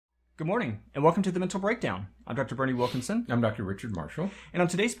Good morning, and welcome to The Mental Breakdown. I'm Dr. Berney Wilkinson. I'm Dr. Richard Marshall. And on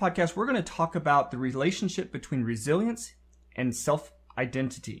today's podcast, we're going to talk about the relationship between resilience and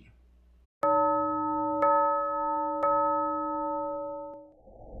self-identity.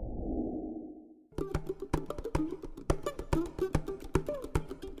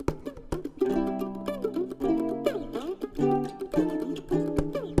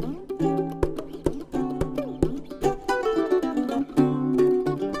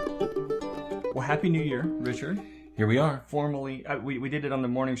 Happy New Year, Richard. Here we are. Formally, we did it on the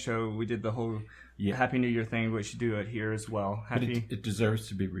morning show. We did the whole Happy New Year thing. We should do it here as well. Happy It deserves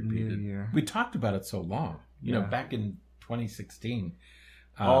to be repeated. New Year. We talked about it so long. You know, back in 2016.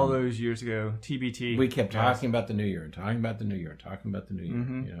 All those years ago, TBT. We kept talking about the New Year and talking about the New Year and talking about the New Year.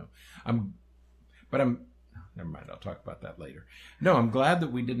 Mm-hmm. You know, never mind. I'll talk about that later. No, I'm glad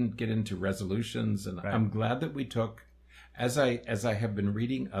that we didn't get into resolutions, and I'm glad that we took, as I have been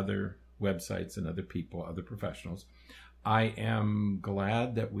reading other websites and other people, other professionals, I am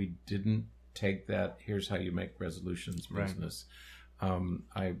glad that we didn't take that here's how you make resolutions business. I'm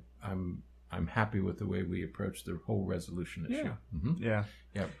happy with the way we approach the whole resolution issue. Yeah. Mm-hmm. Yeah.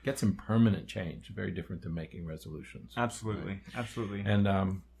 Get some permanent change. Very different than making resolutions. Absolutely. Right? Absolutely.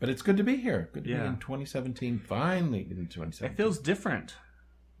 And but it's good to be here. Good to be in 2017. Finally in 2017. It feels different.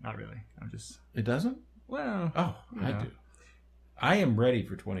 Not really. It doesn't? Well. Oh, I do. I am ready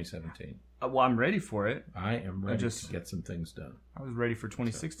for 2017. Well, I'm ready for it. I am ready to get some things done. I was ready for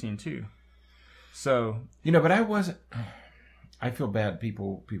 2016 too. So but I wasn't. I feel bad.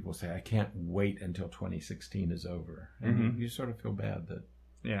 People say I can't wait until 2016 is over, and you sort of feel bad that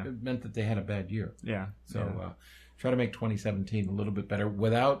it meant that they had a bad year. Yeah. So try to make 2017 a little bit better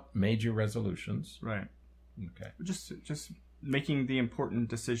without major resolutions. Right. Okay. Just making the important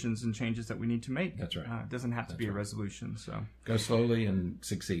decisions and changes that we need to make. That's right. It doesn't have to be a resolution. So go slowly and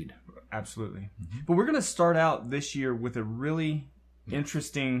succeed. Absolutely. But we're going to start out this year with a really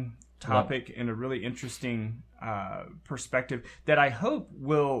interesting topic and a really interesting perspective that I hope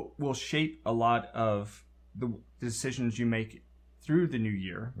will shape a lot of the decisions you make through the new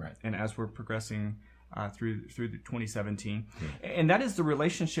year. Right. And as we're progressing through the 2017. And that is the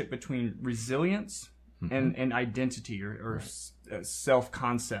relationship between resilience and identity or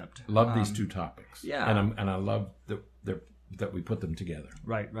self-concept. Love these two topics. Yeah. And I love that we put them together.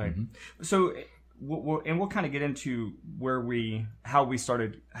 Right. So we'll kind of get into how we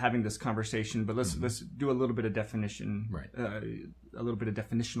started having this conversation, but let's do a little bit of definition, a little bit of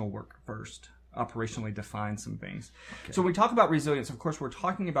definitional work first. Operationally define some things. Okay. So when we talk about resilience, of course, we're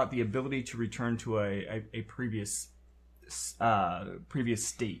talking about the ability to return to a previous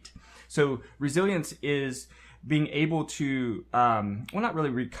state. So resilience is being able to, not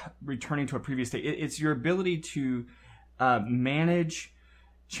really returning to a previous state. It's your ability to manage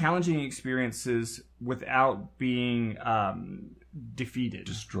challenging experiences without being defeated,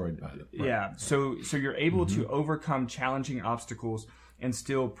 destroyed by them. Right. Yeah. So you're able to overcome challenging obstacles and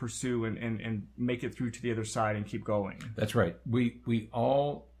still pursue and make it through to the other side and keep going. That's right. We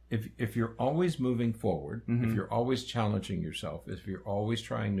all, if you're always moving forward, if you're always challenging yourself, if you're always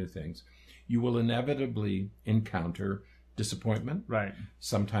trying new things, you will inevitably encounter disappointment,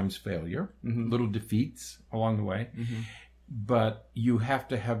 sometimes failure, little defeats along the way. But you have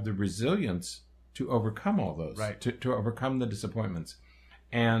to have the resilience to overcome all those, to overcome the disappointments.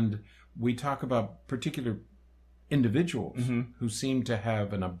 And we talk about particular individuals who seem to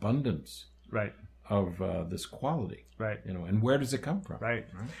have an abundance of this quality. And where does it come from?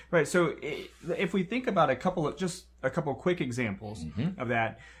 Right. So if we think about a couple of quick examples of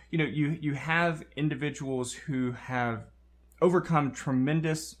that, you have individuals who have overcome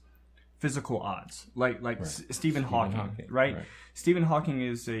tremendous physical odds, like Stephen Hawking, right? Stephen Hawking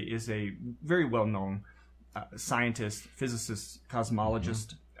is a very well-known scientist, physicist,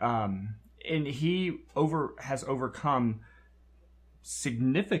 cosmologist, and he has overcome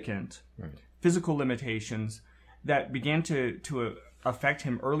significant physical limitations that began to affect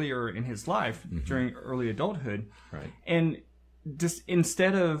him earlier in his life during early adulthood, and just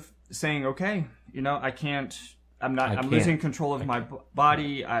instead of saying, okay, I'm losing control of my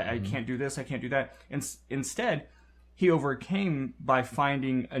body. I can't do this. I can't do that. And instead, he overcame by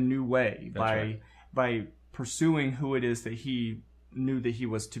finding a new way, by pursuing who it is that he knew that he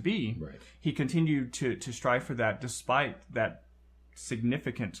was to be. He continued to strive for that despite that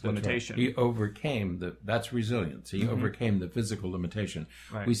significant limitation. He overcame that's resilience. He overcame the physical limitation.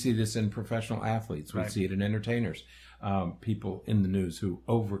 We see this in professional athletes. We see it in entertainers, people in the news who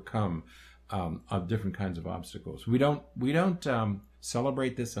overcome of different kinds of obstacles. We don't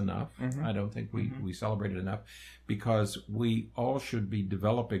celebrate this enough. I don't think we celebrate it enough, because we all should be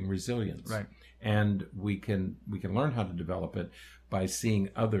developing resilience. Right. And we can learn how to develop it by seeing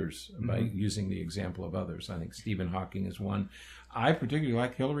others, by using the example of others. I think Stephen Hawking is one. I particularly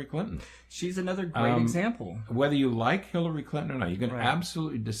like Hillary Clinton. She's another great example. Whether you like Hillary Clinton or not, you can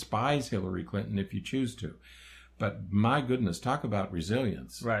absolutely despise Hillary Clinton if you choose to. But my goodness, talk about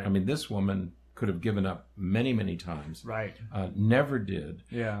resilience. Right. I mean, this woman could have given up many, many times. Right. Never did.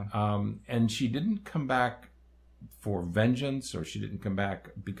 Yeah. And she didn't come back for vengeance, or she didn't come back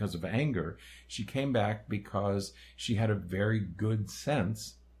because of anger. She came back because she had a very good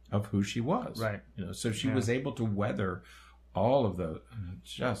sense of who she was. Right. So she was able to weather all of the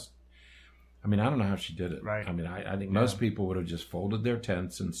I don't know how she did it. Right. I think most people would have just folded their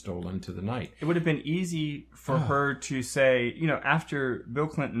tents and stolen to the night. It would have been easy for her to say, after Bill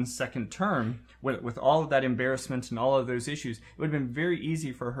Clinton's second term, with all of that embarrassment and all of those issues, it would have been very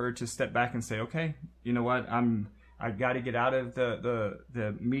easy for her to step back and say, okay, you know what, I've got to get out of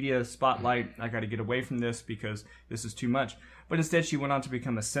the media spotlight. I got to get away from this because this is too much. But instead, she went on to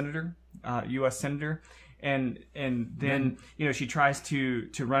become a senator, U.S. senator. And then she tries to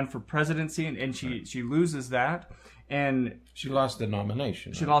run for presidency, and she loses that, and she lost the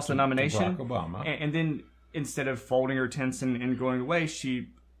nomination. She lost the nomination to Barack Obama, and then instead of folding her tents and going away, she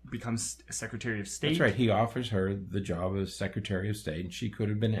becomes Secretary of State. That's right. He offers her the job as Secretary of State, and she could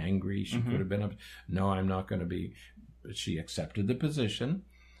have been angry. She could have been, no, I'm not going to be. But she accepted the position,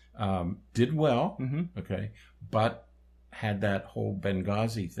 did well, okay, but had that whole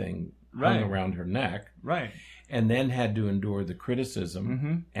Benghazi thing hung around her neck, right, and then had to endure the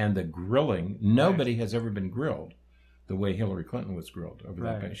criticism and the grilling. Nobody has ever been grilled the way Hillary Clinton was grilled over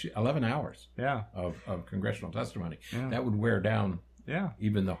that. 11 hours of congressional testimony. That would wear down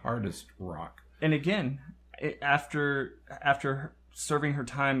even the hardest rock. And again, after serving her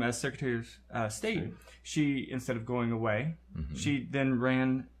time as Secretary of State, she, instead of going away, she then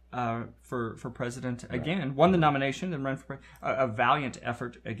ran for president again, won the nomination, and ran for a valiant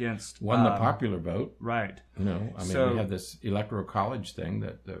effort against won the popular vote. Right. We have this electoral college thing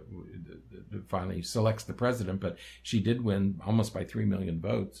that finally selects the president, but she did win almost by 3 million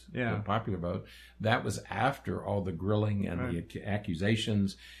votes. The popular vote. That was after all the grilling and the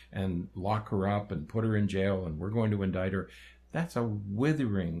accusations, and lock her up and put her in jail, and we're going to indict her. That's a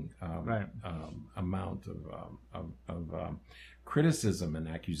withering amount of criticism and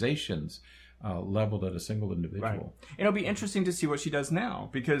accusations leveled at a single individual. Right. And it'll be interesting to see what she does now,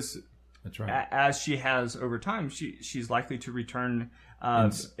 because that's right. As she has over time, she's likely to return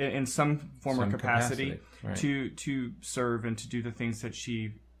in some form or capacity to serve and to do the things that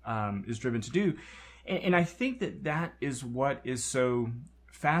she is driven to do. And I think that is what is so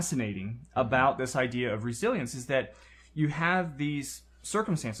fascinating about this idea of resilience, is that you have these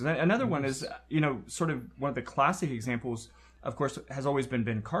circumstances. Another one is, sort of one of the classic examples, of course, has always been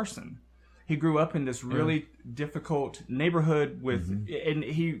Ben Carson. He grew up in this really difficult neighborhood and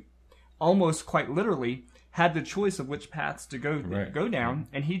he almost quite literally had the choice of which paths to go down,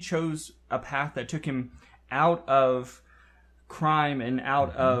 and he chose a path that took him out of crime and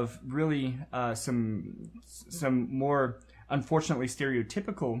out of really some more unfortunately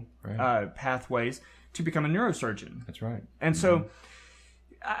stereotypical pathways to become a neurosurgeon. That's right. And so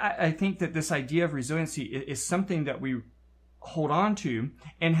I think that this idea of resiliency is something that we hold on to,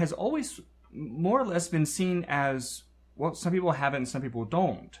 and has always more or less been seen as, well, some people have it and some people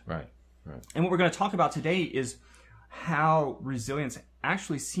don't. Right. And what we're going to talk about today is how resilience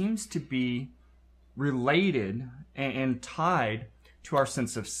actually seems to be related and tied to our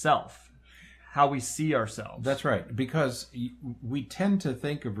sense of self, how we see ourselves. That's right, because we tend to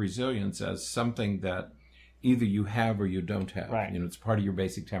think of resilience as something that either you have or you don't have. Right. It's part of your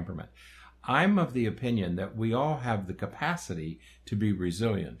basic temperament. I'm of the opinion that we all have the capacity to be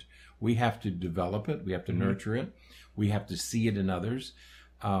resilient. We have to develop it. We have to nurture it. We have to see it in others.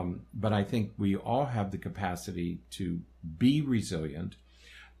 But I think we all have the capacity to be resilient,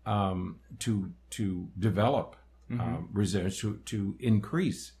 to develop resilience, to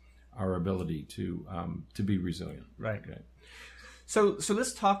increase our ability to be resilient. Right. Okay. So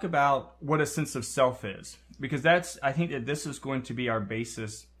let's talk about what a sense of self is, because I think that this is going to be our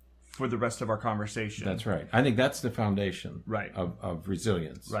basis for the rest of our conversation. That's right. I think that's the foundation right. of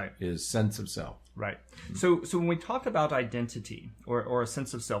resilience. Right. Is sense of self. Right. So when we talk about identity or a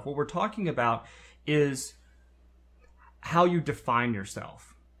sense of self, what we're talking about is how you define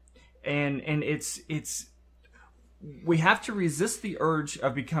yourself. And it's we have to resist the urge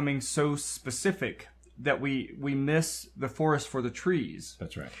of becoming so specific that we miss the forest for the trees.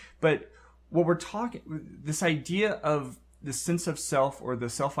 That's right. But what we're talking, this idea of the sense of self or the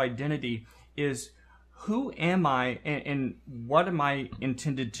self-identity is, who am I and what am I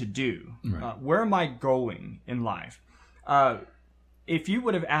intended to do? Right. Where am I going in life? If you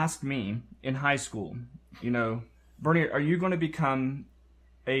would have asked me in high school, Berney, are you going to become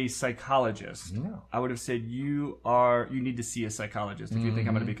a psychologist? No. I would have said, you need to see a psychologist if you think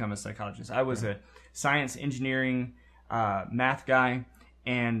I'm going to become a psychologist. I was a science, engineering, math guy,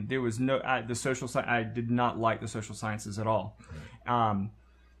 and there was the social science. I did not like the social sciences at all. Right.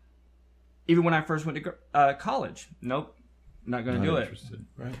 Even when I first went to college, nope, not going to do it.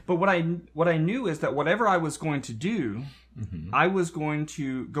 Right. But what I knew is that whatever I was going to do, I was going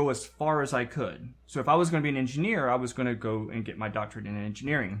to go as far as I could. So if I was going to be an engineer, I was going to go and get my doctorate in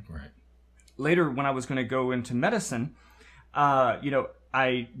engineering. Right. Later, when I was going to go into medicine,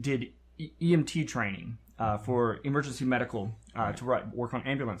 I did EMT training for emergency medical to work on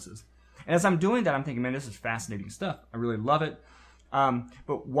ambulances. And as I'm doing that, I'm thinking, man, this is fascinating stuff. I really love it.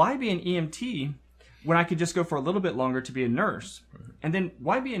 But why be an EMT when I could just go for a little bit longer to be a nurse? Right. And then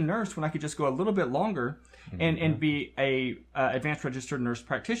why be a nurse when I could just go a little bit longer and be a advanced registered nurse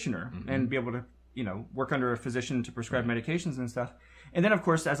practitioner and be able to, work under a physician to prescribe medications and stuff. And then, of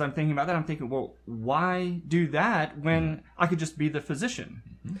course, as I'm thinking about that, I'm thinking, well, why do that when I could just be the physician?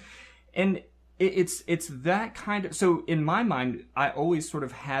 And it's that kind of, so in my mind, I always sort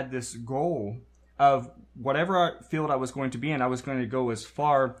of had this goal of whatever field I was going to be in, I was going to go as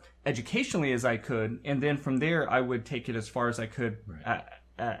far educationally as I could, and then from there I would take it as far as I could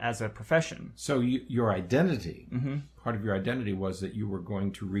as a profession. So your identity, part of your identity was that you were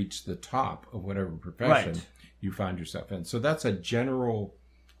going to reach the top of whatever profession you find yourself in. So that's a general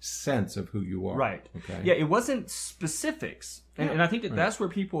sense of who you are. Right. Okay. Yeah, it wasn't specifics. And I think that that's where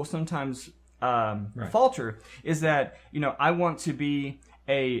people sometimes falter, is that, I want to be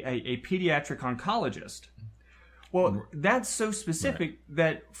a pediatric oncologist. Well, that's so specific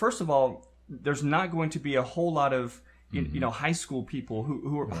that, first of all, there's not going to be a whole lot of high school people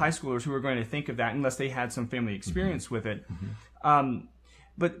who are high schoolers who are going to think of that unless they had some family experience with it.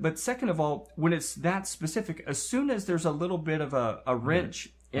 But second of all, when it's that specific, as soon as there's a little bit of a wrench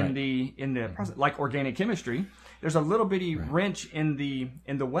in the process, like organic chemistry, there's a little bitty wrench in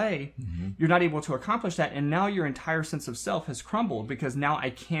the way, you're not able to accomplish that, and now your entire sense of self has crumbled because now I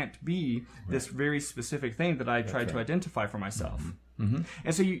can't be this very specific thing that I tried to identify for myself. And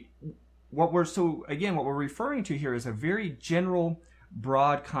so what we're referring to here is a very general,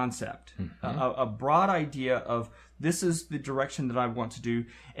 broad concept, a broad idea of this is the direction that I want to do,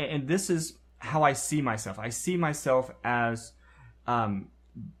 and this is how I see myself. I see myself as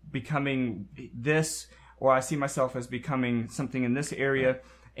becoming this, or I see myself as becoming something in this area,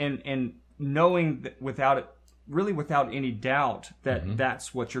 and knowing that without any doubt that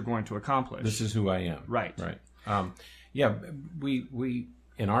that's what you're going to accomplish. This is who I am. Right. We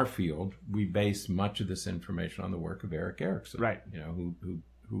in our field, we base much of this information on the work of Erik Erikson. Right.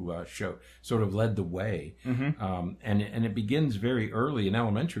 Who sort of led the way. And it begins very early in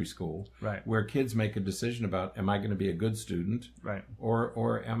elementary school, where kids make a decision about, am I going to be a good student,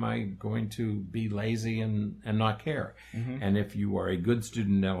 or am I going to be lazy and not care? And if you are a good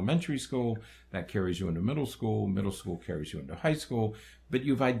student in elementary school, that carries you into middle school carries you into high school, but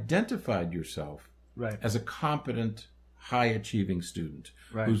you've identified yourself as a competent, high-achieving student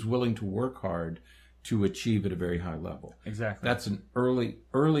who's willing to work hard to achieve at a very high level. Exactly. That's an early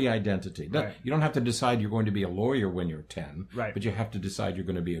identity. You don't have to decide you're going to be a lawyer when you're 10, but you have to decide you're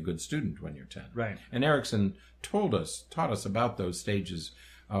going to be a good student when you're 10. And Erikson taught us about those stages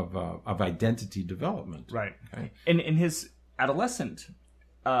of identity development. Okay? In his adolescent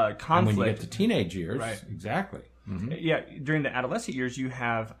conflict. And when you get to teenage years, exactly. Yeah, during the adolescent years, you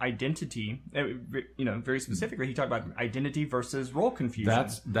have identity. Very specifically, he talked about identity versus role confusion.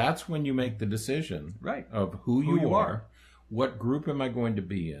 That's when you make the decision of who you are, what group am I going to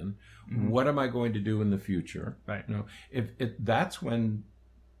be in, what am I going to do in the future. That's when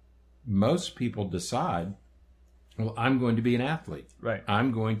most people decide, well, I'm going to be an athlete.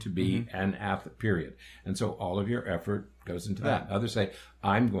 I'm going to be an athlete, period. And so all of your effort goes into that. Others say,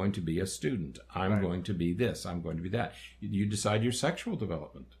 I'm going to be a student. I'm going to be this. I'm going to be that. You decide your sexual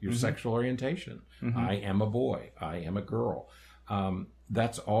development, your sexual orientation. I am a boy. I am a girl.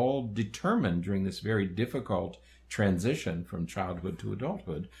 That's all determined during this very difficult transition from childhood to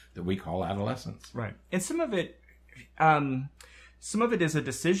adulthood that we call adolescence. And some of it is a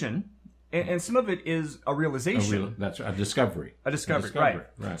decision. And some of it is a realization. That's a discovery. A discovery.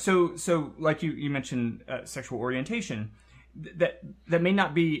 Right. So like you mentioned sexual orientation, that may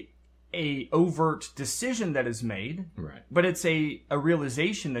not be a overt decision that is made, right? But it's a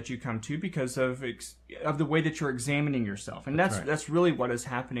realization that you come to because of the way that you're examining yourself, and that's really what is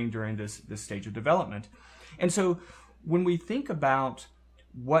happening during this stage of development. And so, when we think about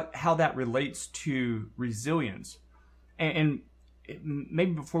how that relates to resilience, and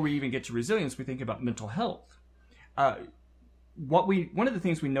maybe before we even get to resilience, we think about mental health. One of the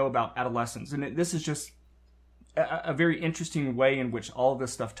things we know about adolescents, and this is just a very interesting way in which all of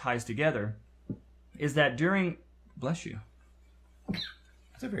this stuff ties together, is that bless you.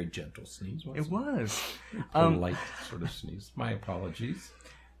 It's a very gentle sneeze, wasn't it? It was. Polite sort of sneeze. My apologies.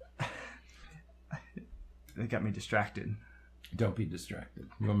 It got me distracted. Don't be distracted.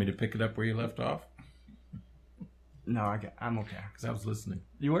 You want me to pick it up where you left off? No, I'm okay. Because I was listening.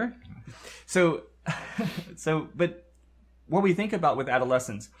 You were? So, but what we think about with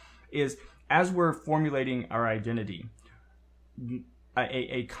adolescence is, as we're formulating our identity,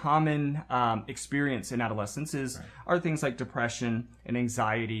 a common experience in adolescence are things like depression and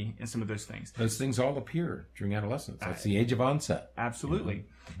anxiety and some of those things. Those things all appear during adolescence. That's the age of onset. Absolutely. You know?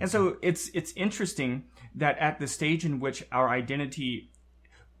 And so it's interesting that at the stage in which our identity,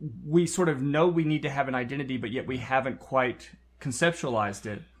 we sort of know we need to have an identity, but yet we haven't quite conceptualized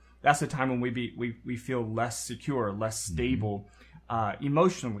it. That's the time when we feel less secure, less stable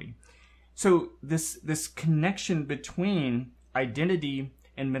emotionally. So this connection between identity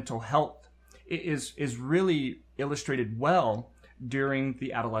and mental health is really illustrated well during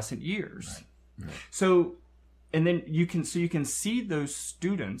the adolescent years. Right. So, and then you can see those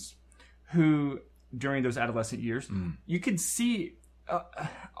students who during those adolescent years, you can see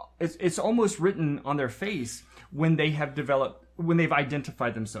it's almost written on their face when they have developed, when they've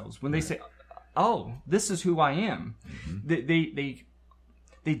identified themselves, when they say, "Oh, this is who I am."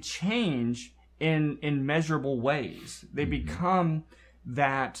 They change in measurable ways. They become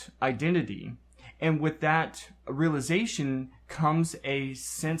that identity. And with that realization comes a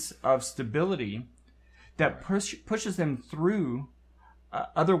sense of stability that pushes them through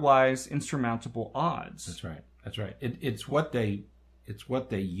otherwise insurmountable odds. That's right. It's what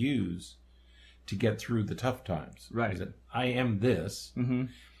they use to get through the tough times. Right. I am this,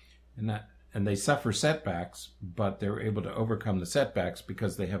 and they suffer setbacks, but they're able to overcome the setbacks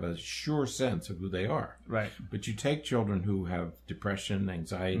because they have a sure sense of who they are. Right. But you take children who have depression,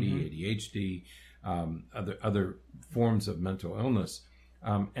 anxiety, ADHD, other forms of mental illness,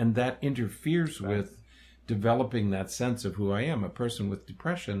 and that interferes with developing that sense of who I am. A person with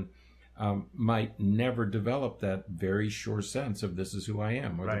depression might never develop that very sure sense of this is who I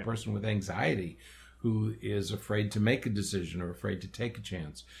am. Or the person with anxiety who is afraid to make a decision or afraid to take a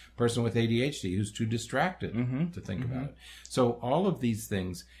chance. Person with ADHD who's too distracted to think about it. So all of these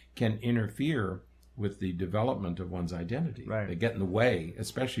things can interfere with the development of one's identity. Right. They get in the way,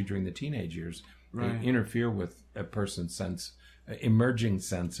 especially during the teenage years. They interfere with a person's emerging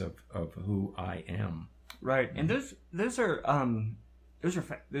sense of who I am. Right. And those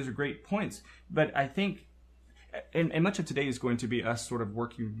are great points. But I think, and much of today is going to be us sort of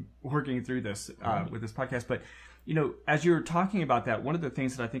working through this with this podcast. But, as you're talking about that, one of the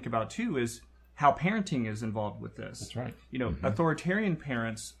things that I think about too is how parenting is involved with this. That's right. Authoritarian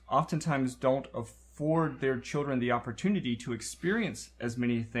parents oftentimes don't afford their children the opportunity to experience as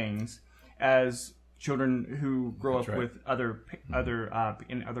many things as children who grow up with other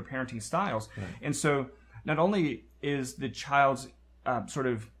parenting styles. Right. And so not only is the child's sort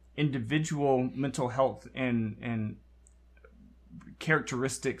of individual mental health and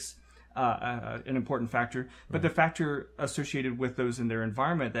characteristics an important factor, but the factor associated with those in their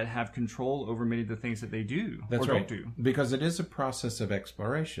environment that have control over many of the things that they do don't do. Because it is a process of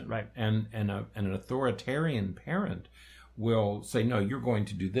exploration. Right. And an authoritarian parent will say, no, you're going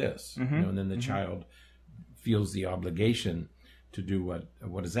to do this. And then the child feels the obligation to do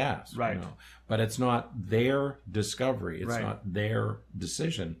what is asked. Right. But it's not their discovery. It's not their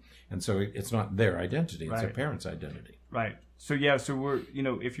decision. And so it's not their identity. It's their parent's identity. Right. So we're,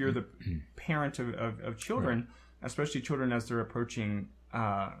 if you're the parent of children, especially children as they're approaching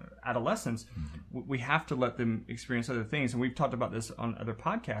adolescence, we have to let them experience other things. And we've talked about this on other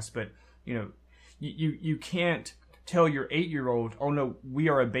podcasts, but you can't tell your 8-year-old, oh no, we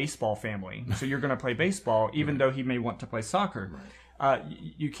are a baseball family, so you're going to play baseball, even though he may want to play soccer. Right.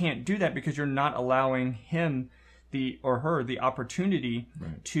 You can't do that because you're not allowing him or her the opportunity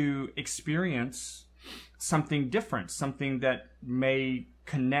to experience something different, something that may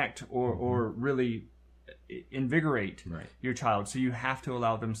connect or really invigorate your child. So you have to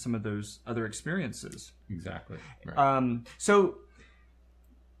allow them some of those other experiences. Exactly. Right. So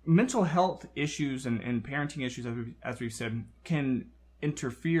mental health issues and parenting issues, as we've said, can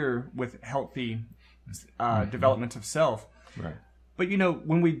interfere with healthy development of self. Right. But,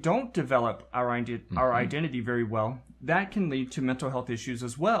 when we don't develop our identity very well, that can lead to mental health issues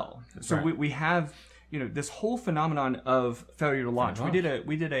as well. So we have, this whole phenomenon of failure to launch. We did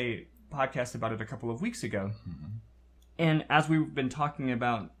a podcast about it a couple of weeks ago. Mm-hmm. And as we've been talking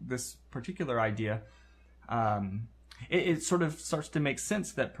about this particular idea, it sort of starts to make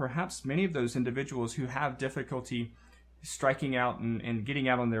sense that perhaps many of those individuals who have difficulty striking out and getting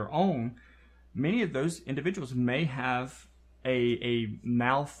out on their own, many of those individuals may have a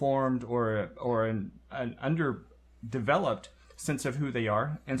malformed or an underdeveloped sense of who they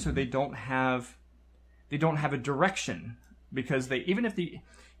are, and so they don't have a direction, because even if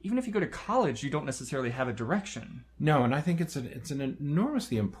you go to college, you don't necessarily have a direction. No, and I think it's an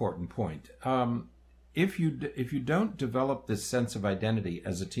enormously important point. If you don't develop this sense of identity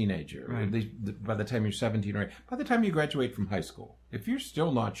as a teenager, right, at least by the time you're 17 or 8, by the time you graduate from high school, if you're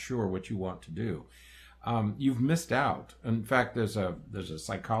still not sure what you want to do, you've missed out. In fact, there's a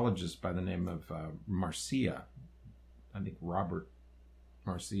psychologist by the name of Marcia, I think Robert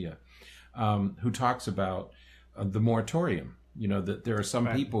Marcia, who talks about the moratorium. That there are some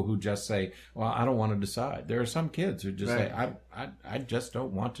people who just say, well, I don't want to decide. There are some kids who just say, I just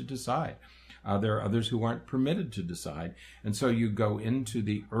don't want to decide. There are others who aren't permitted to decide. And so you go into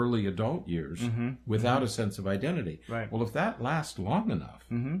the early adult years without a sense of identity. Right. Well, if that lasts long enough,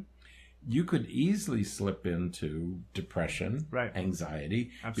 you could easily slip into depression, anxiety,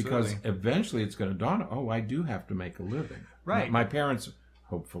 because eventually it's going to dawn, I do have to make a living. Right. My parents,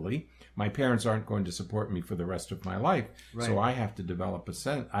 hopefully, my parents aren't going to support me for the rest of my life. Right. So I have to develop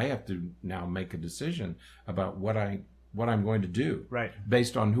I have to now make a decision about what I'm going to do,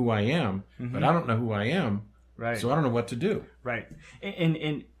 based on who I am, but I don't know who I am, so I don't know what to do. Right.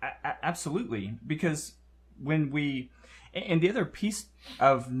 And absolutely, because when and the other piece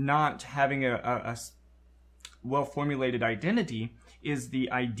of not having a well-formulated identity is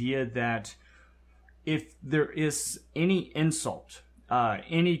the idea that if there is any insult,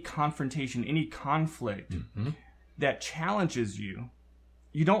 any confrontation, any conflict that challenges you,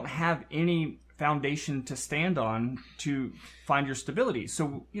 you don't have any foundation to stand on to find your stability.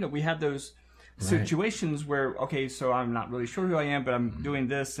 So, we have those situations where, okay, so I'm not really sure who I am, but I'm doing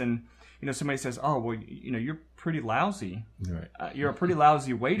this, and, somebody says, oh, well, you're pretty lousy. Right. You're a pretty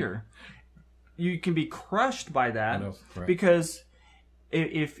lousy waiter. You can be crushed by that because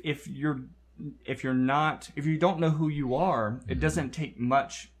if you don't know who you are, it doesn't take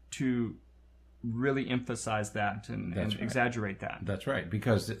much to really emphasize that and exaggerate that. That's right.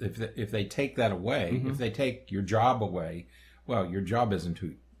 Because if they take that away, if they take your job away, well, your job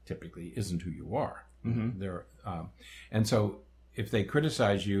typically isn't who you are. And so if they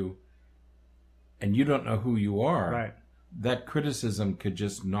criticize you and you don't know who you are, that criticism could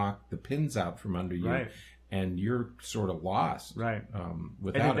just knock the pins out from under you, and you're sort of lost. Right.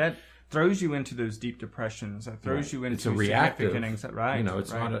 Without that throws you into those deep depressions. That throws you into it's a reactive anxiety. Right.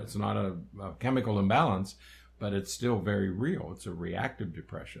 It's not a chemical imbalance, but it's still very real. It's a reactive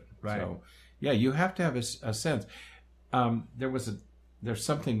depression. Right. So, you have to have a sense. There's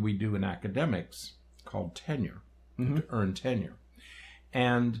something we do in academics called tenure, to earn tenure,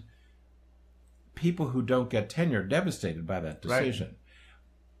 and people who don't get tenure are devastated by that decision,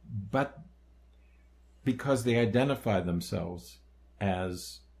 but because they identify themselves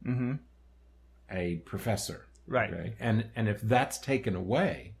as a professor, right? And if that's taken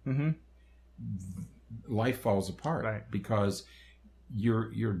away, life falls apart, because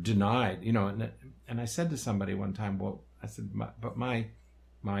you're denied. And I said to somebody one time, well, I said, but my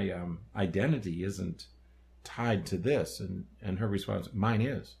identity isn't tied to this, and her response, mine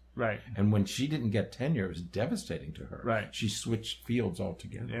is. Right. And when she didn't get tenure, it was devastating to her. Right. She switched fields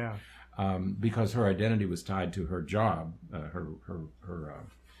altogether. Yeah. Because her identity was tied to her job, her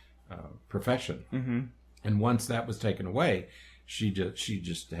profession. And once that was taken away, she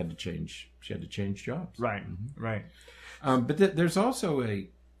just had to change. She had to change jobs. Right. Right. But there's also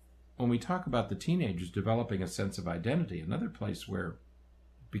when we talk about the teenagers developing a sense of identity, another place where it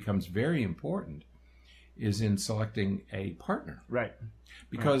becomes very important is in selecting a partner. Right.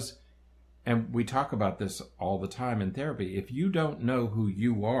 Because, and we talk about this all the time in therapy, if you don't know who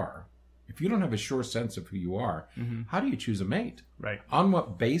you are, if you don't have a sure sense of who you are, how do you choose a mate? Right. On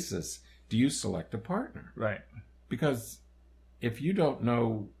what basis do you select a partner? Right. Because if you don't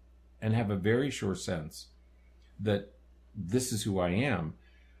know and have a very sure sense that this is who I am,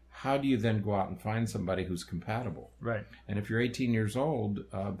 how do you then go out and find somebody who's compatible? Right. And if you're 18 years old,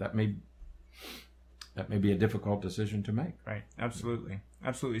 that may be a difficult decision to make. Right. Absolutely.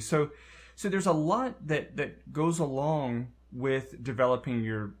 Absolutely. So there's a lot that goes along with developing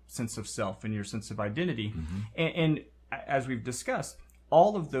your sense of self and your sense of identity. And as we've discussed,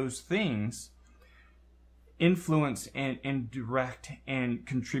 all of those things influence and direct and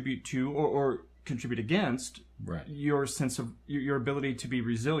contribute to or contribute against your sense of your ability to be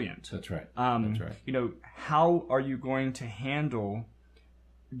resilient. That's right. That's right. You know, how are you going to handle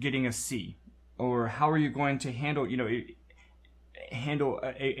getting a C, or how are you going to handle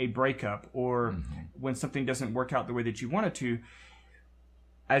a breakup, or when something doesn't work out the way that you want it to?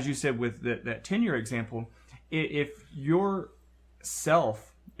 As you said with that tenure example, if your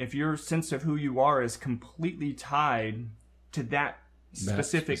sense of who you are is completely tied to that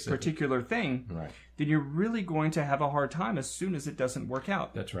specific particular thing, then you're really going to have a hard time as soon as it doesn't work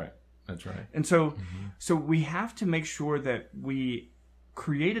out. That's right. That's right. And so we have to make sure that we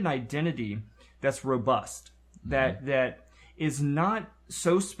create an identity that's robust, that is not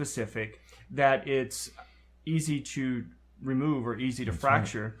so specific that it's easy to remove or easy to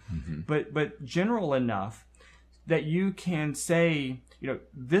fracture, but general enough that you can say,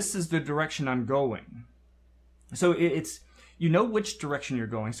 this is the direction I'm going. So it's, which direction you're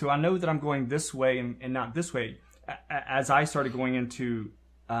going. So I know that I'm going this way and not this way. As I started going into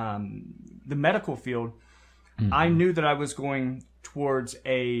the medical field, I knew that I was going towards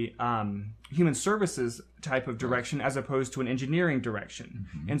a human services type of direction as opposed to an engineering direction.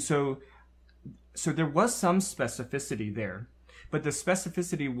 And so there was some specificity there, but the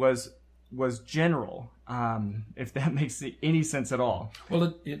specificity was general, if that makes any sense at all.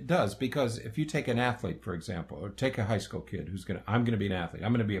 Well, it does, because if you take an athlete, for example, or take a high school kid who's I'm going to be an athlete,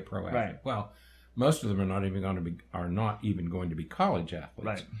 I'm going to be a pro athlete. Right. Well, most of them are not even going to be college athletes.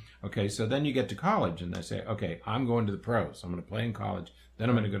 Right. Okay, so then you get to college and they say, okay, I'm going to the pros. I'm going to play in college, then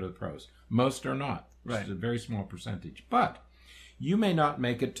I'm going to go to the pros. Most are not. Right. It's a very small percentage. But you may not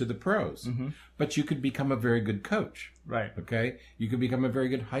make it to the pros, but you could become a very good coach. Right. Okay? You could become a very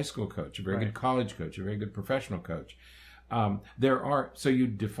good high school coach, a very good college coach, a very good professional coach. So you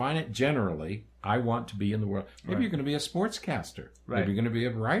define it generally. I want to be in the world. Maybe you're going to be a sportscaster. Maybe you're going to be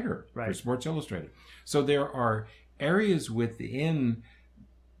a writer for Sports Illustrated. So there are areas within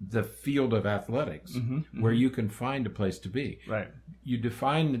the field of athletics where you can find a place to be. Right. You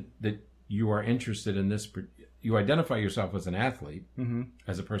define that you are interested in this. You identify yourself as an athlete,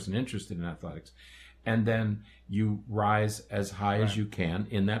 as a person interested in athletics, and then you rise as high as you can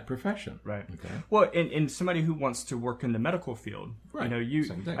in that profession. Right. Okay. Well, and somebody who wants to work in the medical field,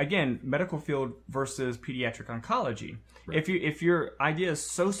 same thing. Again, medical field versus pediatric oncology. Right. If your idea is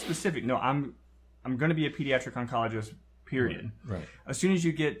so specific, no, I'm going to be a pediatric oncologist, period. Right. As soon as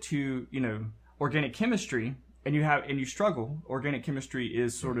you get to, organic chemistry, and you struggle, organic chemistry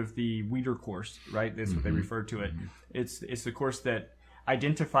is sort of the weeder course, right? That's what they refer to it. It's the course that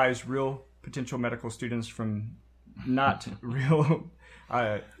identifies real potential medical students from not real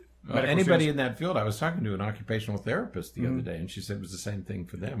anybody students. In that field. I was talking to an occupational therapist the other day, and she said it was the same thing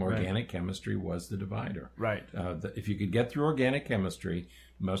for them. Organic chemistry was the divider. Right. If you could get through organic chemistry,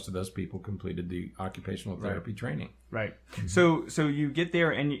 most of those people completed the occupational therapy training. Right. So you get there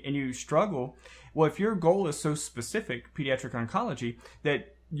and you struggle. Well, if your goal is so specific, pediatric oncology,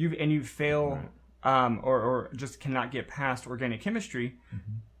 that you fail or just cannot get past organic chemistry,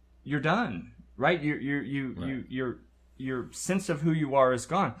 you're done. Right? Your sense of who you are is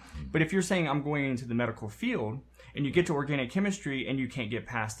gone. But if you're saying I'm going into the medical field and you get to organic chemistry and you can't get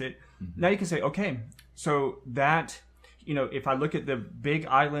past it, now you can say, okay, so that, if I look at the big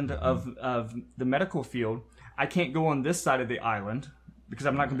island of the medical field, I can't go on this side of the island because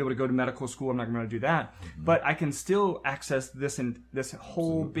I'm not going to be able to go to medical school. I'm not going to be able to do that. But I can still access this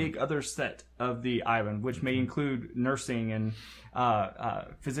whole big other set of the island, which may include nursing and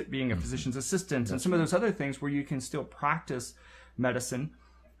being a physician's assistant and some of those other things where you can still practice medicine,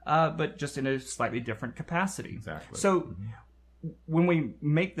 but just in a slightly different capacity. Exactly. So when we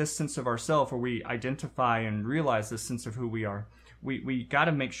make this sense of ourselves, or we identify and realize this sense of who we are, we got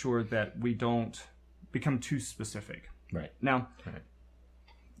to make sure that we don't become too specific. Right. Now,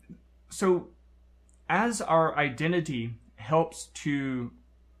 so as our identity helps to,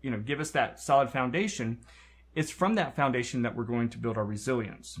 give us that solid foundation, it's from that foundation that we're going to build our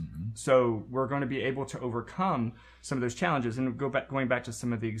resilience. So we're going to be able to overcome some of those challenges. And going back to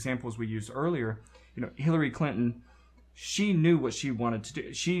some of the examples we used earlier, Hillary Clinton, she knew what she wanted to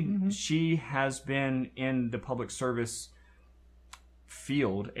do. She has been in the public service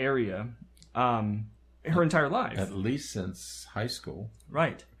field area her entire life. At least since high school.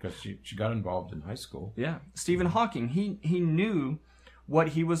 Right. Because she got involved in high school. Yeah. Stephen Hawking, he knew what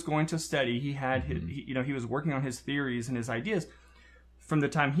he was going to study. He had he was working on his theories and his ideas from the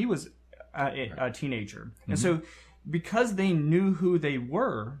time he was a teenager. And so because they knew who they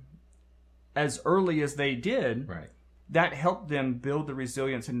were as early as they did, that helped them build the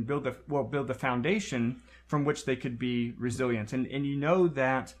resilience and build the foundation from which they could be resilient. And you know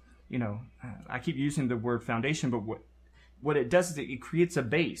that, you know, I keep using the word foundation, but what it does is it creates a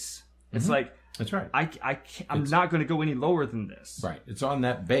base. It's like, that's right. I'm not going to go any lower than this. Right. It's on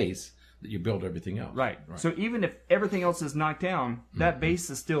that base that you build everything else. Right. So even if everything else is knocked down, that base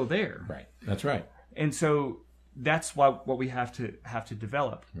is still there. Right. That's right. And so that's what we have to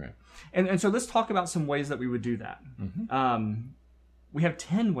develop. Right. And so let's talk about some ways that we would do that. We have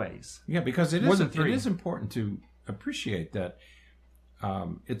 10 ways. Yeah, because it is important to appreciate that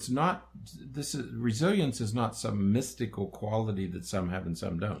it's not, resilience is not some mystical quality that some have and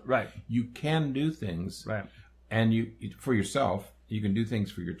some don't. Right. You can do things. Right. And for yourself, you can do things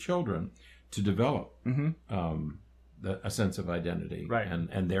for your children to develop a sense of identity, right,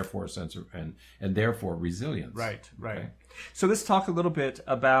 and therefore a sense of and therefore resilience. Right. Okay? So let's talk a little bit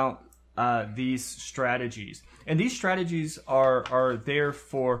about these strategies, and these strategies are there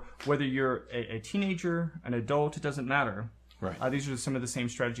for whether you're a teenager, an adult. It doesn't matter. Right. These are some of the same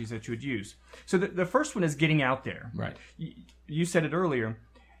strategies that you would use. So the first one is getting out there. Right. You said it earlier.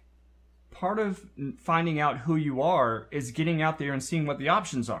 Part of finding out who you are is getting out there and seeing what the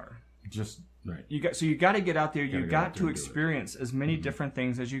options are. Just right. You got to get out there. You got to experience as many different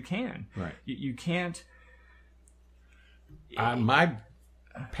things as you can. Right. You can't. My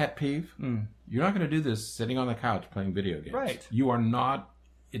pet peeve. You're not going to do this sitting on the couch playing video games. Right. You are not.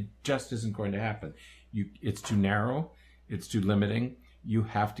 It just isn't going to happen. It's too narrow. It's too limiting. You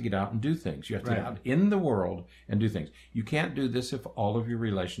have to get out and do things. You have to get out in the world and do things. You can't do this if all of your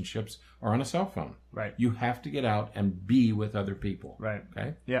relationships are on a cell phone. Right. You have to get out and be with other people. Right.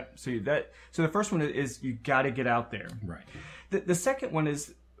 Okay. Yeah. So the first one is you got to get out there. Right. The second one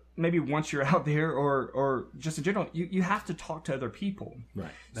is maybe once you're out there or just in general, you have to talk to other people.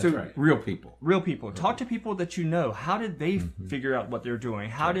 Right. That's right. Real people. Talk to people that you know. How did they figure out what they're doing?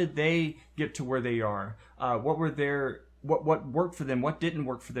 How did they get to where they are? What were their what worked for them, what didn't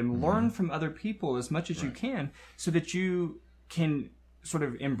work for them. Learn from other people as much as you can so that you can sort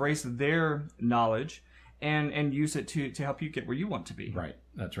of embrace their knowledge and use it to help you get where you want to be. Right.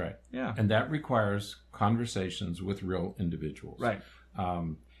 That's right. Yeah. And that requires conversations with real individuals. Right.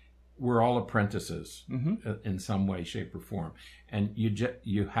 We're all apprentices in some way, shape, or form. And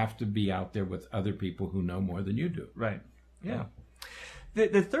you have to be out there with other people who know more than you do. Right. Yeah.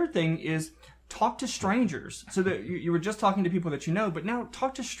 The third thing is talk to strangers. So that you were just talking to people that you know, but now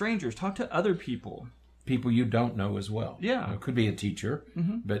talk to strangers. Talk to other people. People you don't know as well. Yeah. It could be a teacher,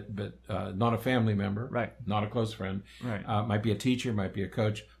 but not a family member. Right. Not a close friend. Right. Might be a teacher, might be a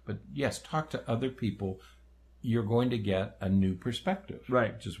coach. But yes, talk to other people. You're going to get a new perspective.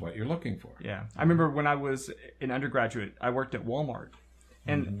 Right. Which is what you're looking for. Yeah. I remember when I was an undergraduate, I worked at Walmart.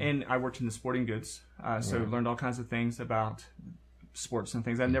 And I worked in the sporting goods. So learned all kinds of things about sports and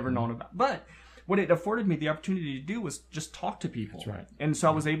things I'd never known about. But what it afforded me the opportunity to do was just talk to people. That's right. And so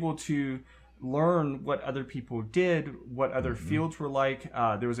I was able to learn what other people did, what other fields were like.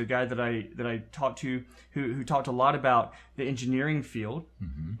 There was a guy that I talked to who talked a lot about the engineering field,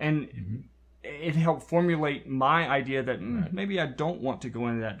 and it helped formulate my idea that maybe I don't want to go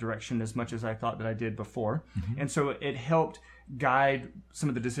in that direction as much as I thought that I did before. And so it helped guide some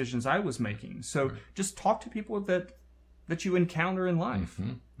of the decisions I was making. So just talk to people that you encounter in life.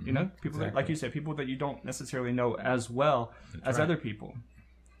 You know, people that, like you said, people that you don't necessarily know as well as other people.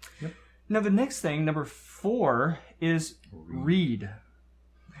 Yep. Now, the next thing, number 4, is read.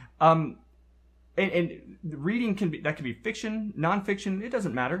 And reading can be fiction, nonfiction. It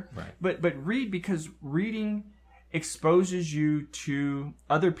doesn't matter. Right. But read, because reading exposes you to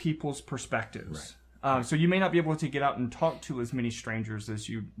other people's perspectives. Right. So you may not be able to get out and talk to as many strangers as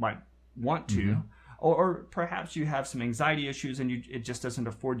you might want to. Or perhaps you have some anxiety issues and it just doesn't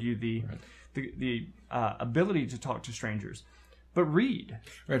afford you the ability to talk to strangers. But read.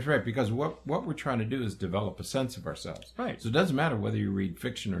 Right, because what we're trying to do is develop a sense of ourselves. Right. So it doesn't matter whether you read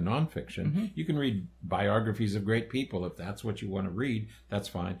fiction or nonfiction. You can read biographies of great people if that's what you want to read. That's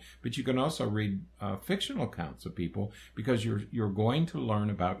fine. But you can also read fictional accounts of people because you're going to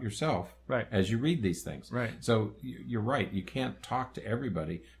learn about yourself as you read these things. Right. So you're right. You can't talk to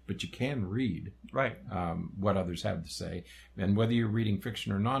everybody, but you can read what others have to say. And whether you're reading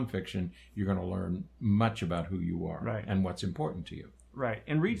fiction or nonfiction, you're going to learn much about who you are and what's important to you. Right.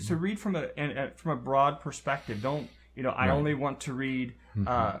 And read from a broad perspective. Don't, I only want to read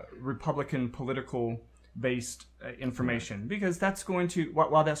Republican political based information because that's going to,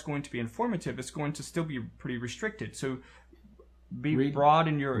 while that's going to be informative, it's going to still be pretty restricted. So be broad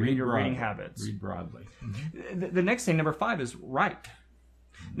in your broadly. reading habits. Read broadly. The next thing, number 5, is write.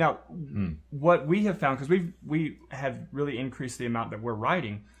 Now, what we have found, because we have really increased the amount that we're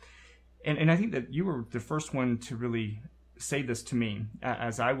writing, and I think that you were the first one to really say this to me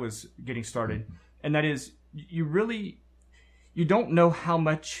as I was getting started, and that is, you don't know how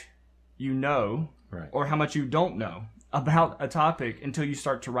much you know, right, or how much you don't know about a topic until you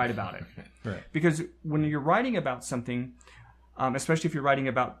start to write about it. Right. Because when you're writing about something, especially if you're writing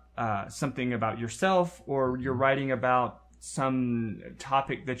about something about yourself, or you're writing about some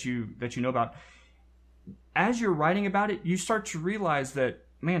topic that you know about, as you're writing about it, you start to realize that,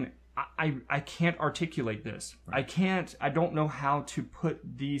 man, I can't articulate this. Right. I don't know how to put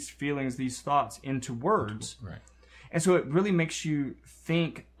these feelings, these thoughts into words. Right. And so it really makes you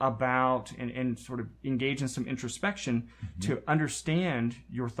think about and sort of engage in some introspection to understand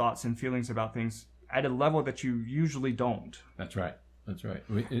your thoughts and feelings about things at a level that you usually don't. That's right. That's right.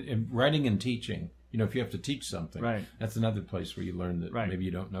 In writing and teaching, if you have to teach something, right, that's another place where you learn that maybe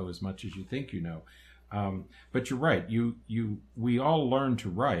you don't know as much as you think you know. But you're right. We all learn to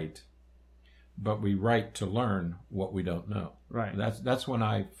write, but we write to learn what we don't know. Right. That's when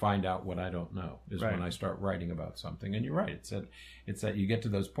I find out what I don't know, is when I start writing about something. And you're right. It's that you get to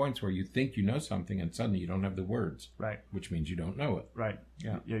those points where you think you know something and suddenly you don't have the words. Right. Which means you don't know it. Right.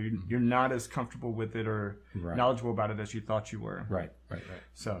 Yeah. You're not as comfortable with it or knowledgeable about it as you thought you were. Right.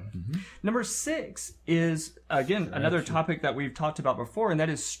 So, number 6 is, again, another topic that we've talked about before, and that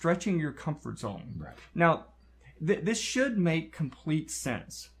is stretching your comfort zone. Right. Now, this should make complete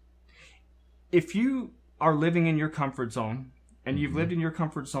sense. If you are living in your comfort zone, and you've lived in your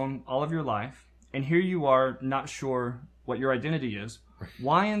comfort zone all of your life, and here you are not sure what your identity is,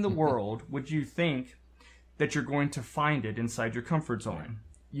 why in the world would you think that you're going to find it inside your comfort zone?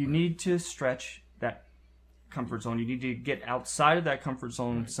 You need to stretch that comfort zone. You need to get outside of that comfort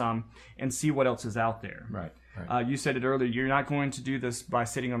zone some and see what else is out there. Right. You said it earlier, you're not going to do this by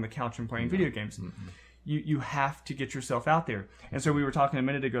sitting on the couch and playing video games. You have to get yourself out there. And so we were talking a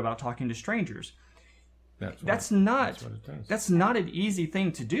minute ago about talking to strangers. That's not an easy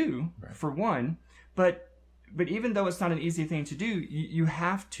thing to do, for one, but even though it's not an easy thing to do, you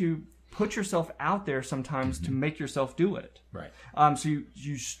have to put yourself out there sometimes to make yourself do it. Right. So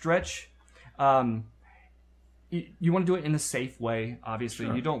you stretch. You want to do it in a safe way. Obviously,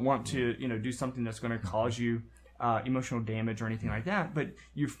 you don't want to do something that's going to cause you emotional damage or anything like that. But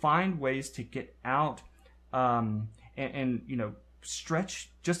you find ways to get out and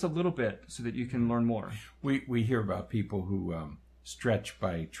stretch just a little bit so that you can learn more. We hear about people who stretch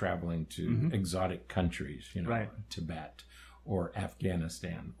by traveling to exotic countries, Tibet or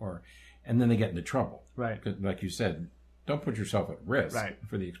Afghanistan, and then they get into trouble. Right. Like you said, don't put yourself at risk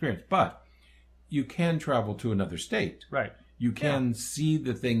for the experience. But you can travel to another state. Right. You can see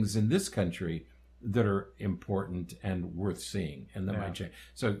the things in this country that are important and worth seeing, and that might change.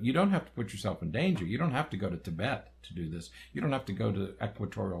 So you don't have to put yourself in danger. You don't have to go to Tibet to do this. You don't have to go to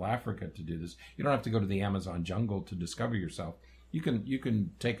equatorial Africa to do this. You don't have to go to the Amazon jungle to discover yourself. You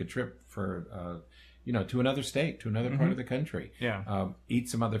can take a trip for to another state, to another part of the country. Yeah. Eat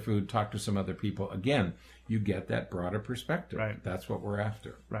some other food, talk to some other people. Again, you get that broader perspective. Right. That's what we're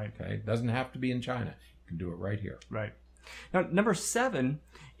after. Right. Okay. It doesn't have to be in China. You can do it right here. Right. Now, number 7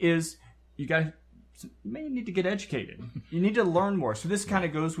 is you may need to get educated. You need to learn more. So this kind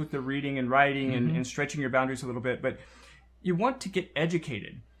of goes with the reading and writing and stretching your boundaries a little bit, but you want to get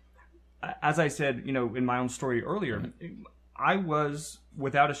educated. As I said, in my own story earlier, I was,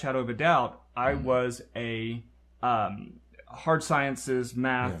 without a shadow of a doubt, I was a hard sciences,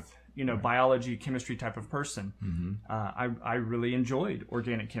 math, biology, chemistry type of person. I really enjoyed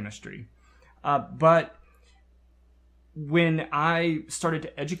organic chemistry. But when I started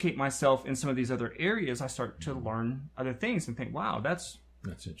to educate myself in some of these other areas, I started to learn other things and think, wow, that's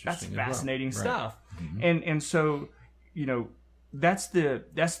interesting. That's fascinating stuff. Right. And so, that's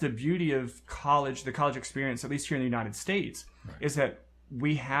the beauty of college, the college experience, at least here in the United States, is that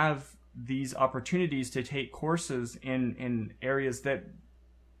we have these opportunities to take courses in areas that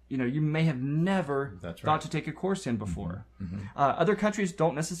you may have never thought to take a course in before. Other countries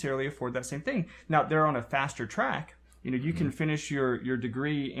don't necessarily afford that same thing. Now, they're on a faster track. You can finish your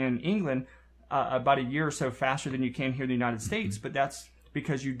degree in England about a year or so faster than you can here in the United States, but that's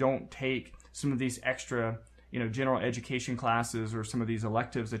because you don't take some of these extra, general education classes or some of these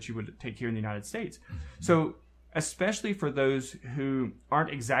electives that you would take here in the United States. So especially for those who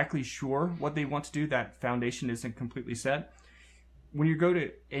aren't exactly sure what they want to do, that foundation isn't completely set. When you go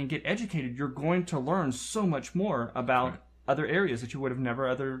to and get educated, you're going to learn so much more about other areas that you would have never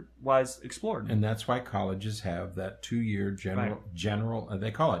otherwise explored. And that's why colleges have that 2-year general,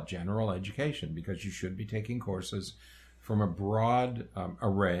 they call it general education, because you should be taking courses from a broad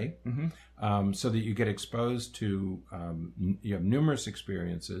array, so that you get exposed to, you have numerous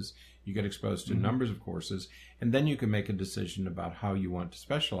experiences, you get exposed to numbers of courses, and then you can make a decision about how you want to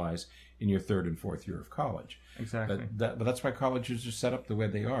specialize in your 3rd and 4th year of college. Exactly. But that's why colleges are set up the way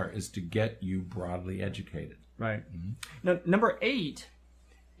they are, is to get you broadly educated. Right. Now, number 8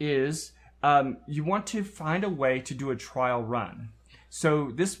 is you want to find a way to do a trial run. So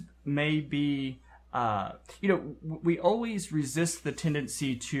this may be, we always resist the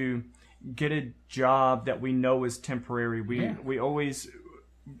tendency to get a job that we know is temporary. We always,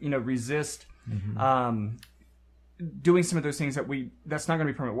 resist doing some of those things that's not going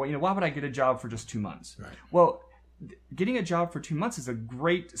to be permanent. Well, why would I get a job for just 2 months? Right. Well, getting a job for 2 months is a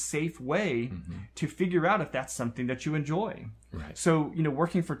great, safe way to figure out if that's something that you enjoy. Right. So,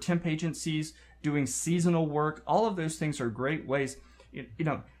 working for temp agencies, doing seasonal work, all of those things are great ways.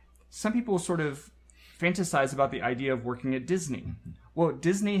 Some people sort of fantasize about the idea of working at Disney. Well,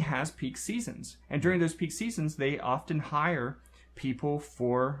 Disney has peak seasons. And during those peak seasons, they often hire people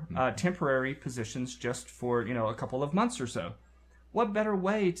for temporary positions just for, a couple of months or so. What better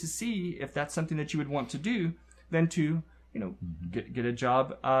way to see if that's something that you would want to do than to, get a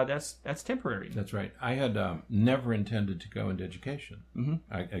job that's temporary. That's right. I had never intended to go into education.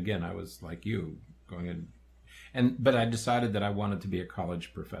 I was like you, going in, but I decided that I wanted to be a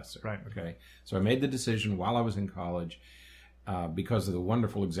college professor. Right. Okay. So I made the decision while I was in college, because of the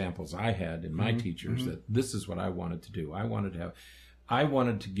wonderful examples I had in my teachers, that this is what I wanted to do. I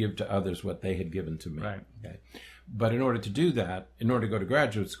wanted to give to others what they had given to me. Right. Okay. But in order to do that, in order to go to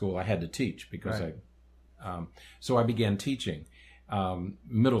graduate school, I had to teach because so I began teaching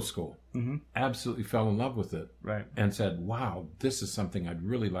middle school. Absolutely fell in love with it. Right. And said, wow, this is something I'd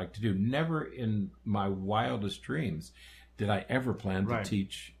really like to do. Never in my wildest dreams did I ever plan to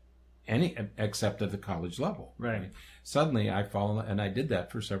teach any except at the college level. Right. Suddenly I and I did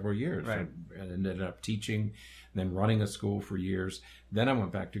that for several years. Right. And ended up teaching, then running a school for years. Then I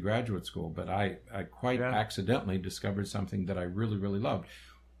went back to graduate school, but I quite accidentally discovered something that I really, really loved.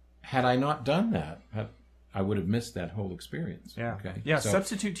 Had I not done that, I would have missed that whole experience. Yeah. Okay. Yeah. So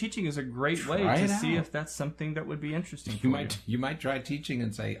substitute teaching is a great way to see if that's something that would be interesting. You might try teaching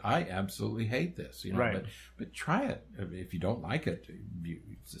and say, I absolutely hate this. Right. But try it. If you don't like it,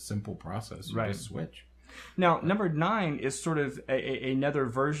 it's a simple process. You just switch. Now, number 9 is sort of another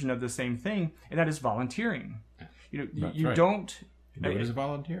version of the same thing, and that is volunteering. You don't. You do it as a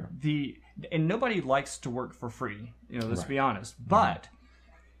volunteer. And nobody likes to work for free. Let's be honest. But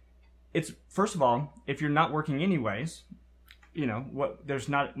it's, first of all, if you're not working anyways, there's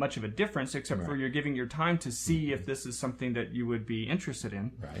not much of a difference except for you're giving your time to see if this is something that you would be interested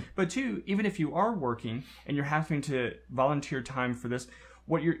in. Right. But 2, even if you are working and you're having to volunteer time for this,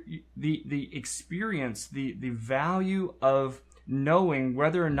 what the experience, the value of knowing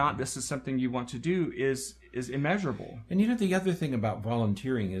whether or not this is something you want to do is immeasurable. And the other thing about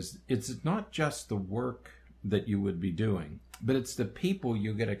volunteering is it's not just the work that you would be doing, but it's the people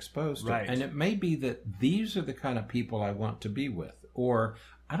you get exposed to. Right. And it may be that these are the kind of people I want to be with, or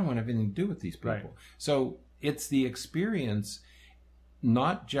I don't want to have anything to do with these people. Right. So it's the experience,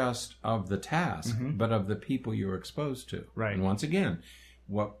 not just of the task, but of the people you're exposed to. Right. And once again,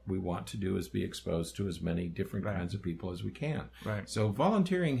 what we want to do is be exposed to as many different kinds of people as we can. Right. So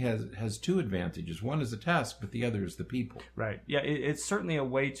volunteering has 2 advantages. One is the task, but the other is the people. Right. Yeah, it's certainly a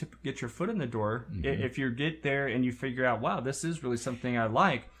way to get your foot in the door. If you get there and you figure out, wow, this is really something I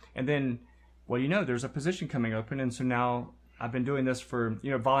like, and then, there's a position coming open, and so now I've been doing this for,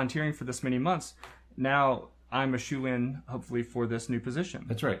 volunteering for this many months. Now I'm a shoe-in, hopefully, for this new position.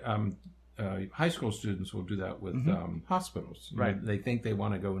 That's right. High school students will do that with hospitals. Right. They think they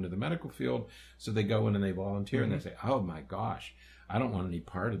want to go into the medical field, so they go in and they volunteer, and they say, oh my gosh, I don't want any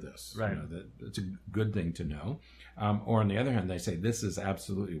part of this. Right. It's a good thing to know. Or on the other hand, they say, this is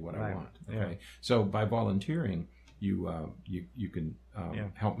absolutely what I want. Okay. Yeah. So by volunteering, you can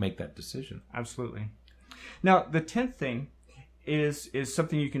help make that decision. Absolutely. Now, the 10th thing is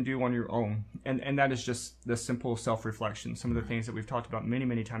something you can do on your own, and that is just the simple self-reflection, some of the things that we've talked about many,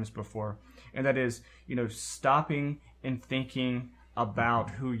 many times before, and that is, stopping and thinking about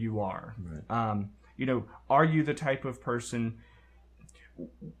who you are. Right. Are you the type of person,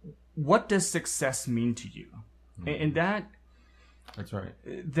 what does success mean to you? And that's right.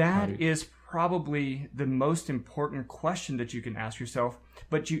 That is probably the most important question that you can ask yourself,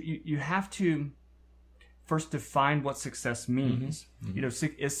 but you have to first define what success means.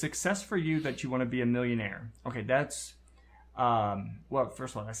 Is success for you that you want to be a millionaire? Okay, that's well,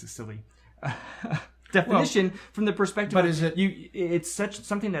 first of all, that's a silly definition from the perspective. But is it? It's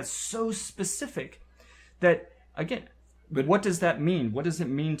something that's so specific that, again, but what does that mean? What does it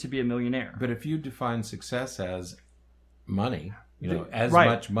mean to be a millionaire? But if you define success as money, as right.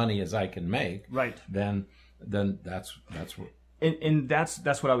 much money as I can make, right? Then that's what. And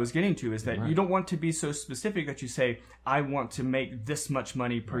that's what I was getting to, is that right. you don't want to be so specific that you say, I want to make this much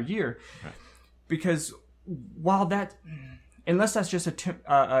money per right. year. Right. Because while that, unless that's just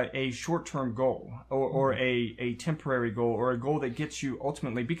a short-term goal or a temporary goal or a goal that gets you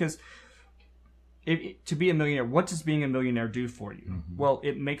ultimately, because to be a millionaire, what does being a millionaire do for you? Mm-hmm. Well,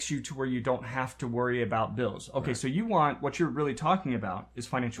 it makes you to where you don't have to worry about bills. Okay, right. So what you're really talking about is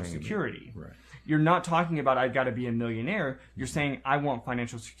financial security. Right. You're not talking about, I've got to be a millionaire. You're saying, I want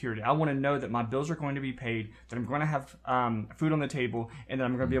financial security. I want to know that my bills are going to be paid, that I'm going to have food on the table, and that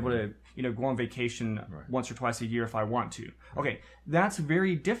I'm going to be able to go on vacation right. once or twice a year if I want to. Okay, that's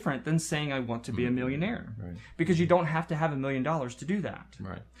very different than saying I want to be a millionaire. Right. Because you don't have to have $1 million to do that.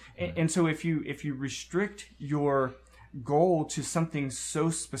 Right. And so if you restrict your goal to something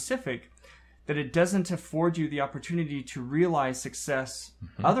so specific that it doesn't afford you the opportunity to realize success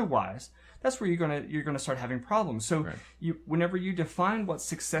otherwise, that's where you're gonna start having problems. So right. Whenever you define what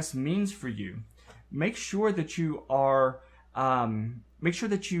success means for you, make sure that you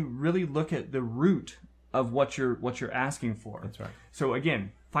really look at the root of what you're asking for. That's right. So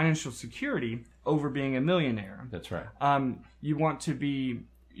again, financial security over being a millionaire. That's right. You want to be,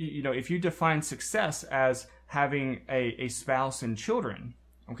 if you define success as having a spouse and children,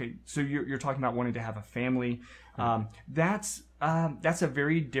 okay, so you're talking about wanting to have a family. That's a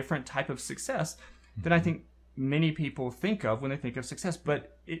very different type of success than I think many people think of when they think of success.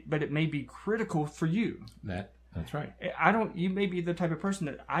 But it may be critical for you. That's right. You may be the type of person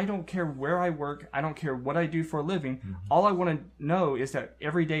that I don't care where I work. I don't care what I do for a living. Mm-hmm. All I want to know is that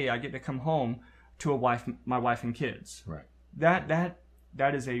every day I get to come home to my wife and kids. Right.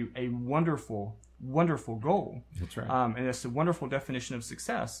 That is a wonderful, wonderful goal. That's right. And that's a wonderful definition of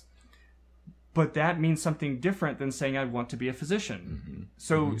success. But that means something different than saying I want to be a physician.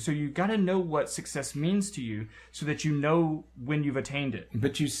 Mm-hmm. So you got to know what success means to you so that you know when you've attained it.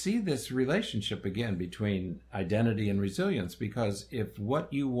 But you see this relationship again between identity and resilience, because if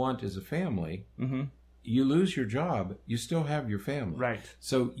what you want is a family, you lose your job, you still have your family. Right.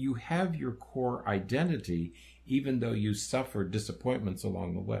 So you have your core identity, even though you suffer disappointments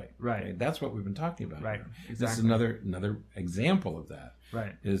along the way. Right. That's what we've been talking about. Right. Here. Exactly. This is another example of that.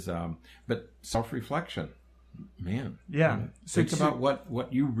 Right. But self-reflection, man. Yeah. So think about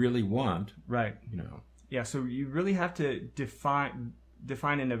what you really want. Right. Yeah. So you really have to define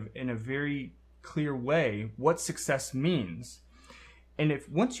in a very clear way what success means, and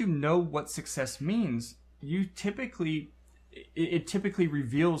once you know what success means, it typically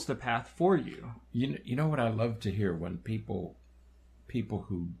reveals the path for you. You know what I love to hear when people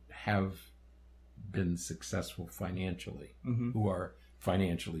who have been successful financially, who are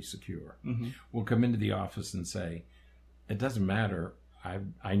financially secure, will come into the office and say, it doesn't matter,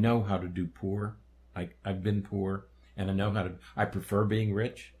 I know how to do poor, I've been poor, and I prefer being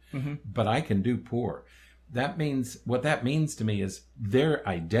rich, but I can do poor. What that means to me is their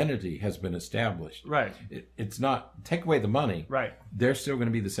identity has been established. Right. It's not, take away the money, right, they're still going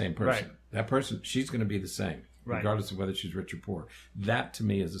to be the same person. Right. That person, she's going to be the same, right, regardless of whether she's rich or poor. That to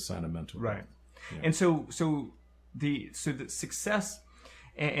me is a sign of mental right. Yeah. And so the success,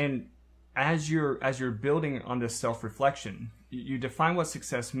 and as you're building on this self-reflection, you define what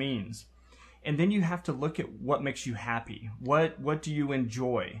success means, and then you have to look at what makes you happy. What do you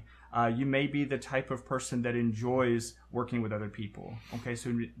enjoy? You may be the type of person that enjoys working with other people. Okay,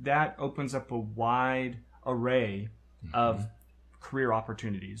 so that opens up a wide array of career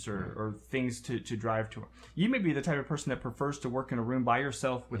opportunities or things to drive to. You may be the type of person that prefers to work in a room by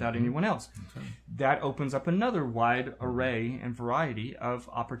yourself without anyone else. Okay. That opens up another wide array and variety of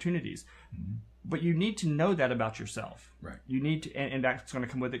opportunities. But you need to know that about yourself. Right. You need to, and that's going to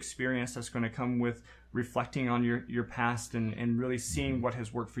come with experience. That's going to come with reflecting on your past and really seeing what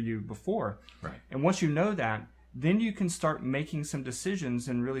has worked for you before. Right. And once you know that, then you can start making some decisions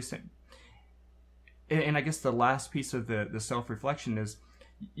and really say. And I guess the last piece of the self-reflection is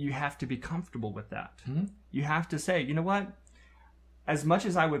you have to be comfortable with that. You have to say, you know what? As much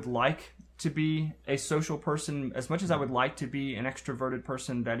as I would like to be a social person, as much as I would like to be an extroverted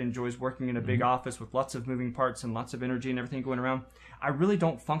person that enjoys working in a big office with lots of moving parts and lots of energy and everything going around, I really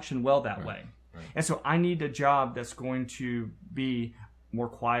don't function well that way. Right. And so I need a job that's going to be more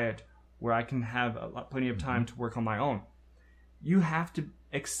quiet, where I can have plenty of time to work on my own. you have to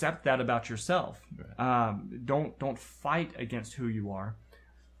accept that about yourself. Right. Don't fight against who you are.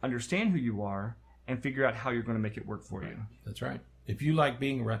 Understand who you are and figure out how you're going to make it work for you. That's right. If you like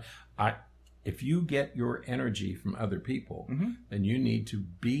being around, if you get your energy from other people, then you need to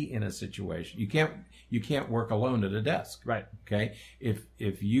be in a situation. You can't work alone at a desk. Right. Okay.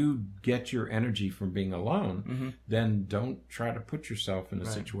 If you get your energy from being alone, then don't try to put yourself in a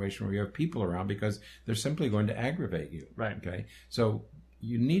situation where you have people around, because they're simply going to aggravate you. Right. Okay. So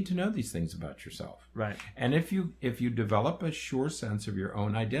you need to know these things about yourself. Right. And if you develop a sure sense of your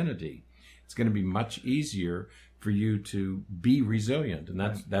own identity, it's going to be much easier for you to be resilient. And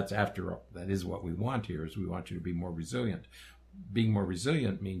that's after all, that is what we want here, is we want you to be more resilient. Being more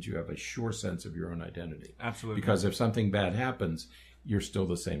resilient means you have a sure sense of your own identity. Absolutely. Because if something bad happens, you're still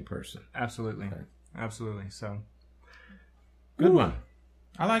the same person. Absolutely. Okay. Absolutely. So good one.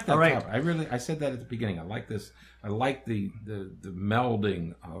 I like that. All right. topic. I said that at the beginning. I like this. I like the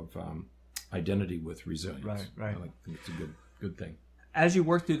melding of identity with resilience. Right. I think it's a good thing. As you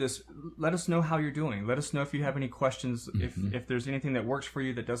work through this, let us know how you're doing. Let us know if you have any questions, if there's anything that works for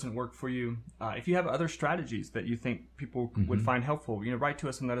you that doesn't work for you. If you have other strategies that you think people would find helpful, write to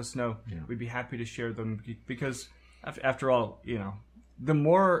us and let us know. Yeah. We'd be happy to share them, because after all, the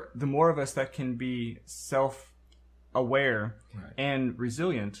more of us that can be self-aware and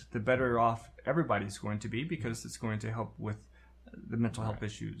resilient, the better off everybody's going to be, because it's going to help with the mental health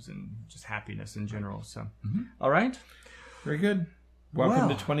issues and just happiness in general. So, all right. Very good. Welcome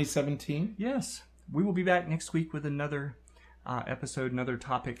to 2017. Yes. We will be back next week with another episode, another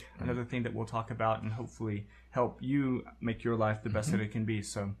topic, another thing that we'll talk about, and hopefully help you make your life the best that it can be.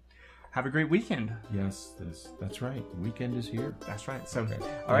 So have a great weekend. Yes, that's right. The weekend is here. That's right. So,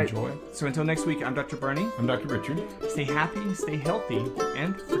 all right. Enjoy. So until next week, I'm Dr. Berney. I'm Dr. Richard. Stay happy, stay healthy,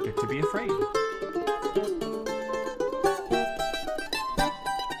 and forget to be afraid.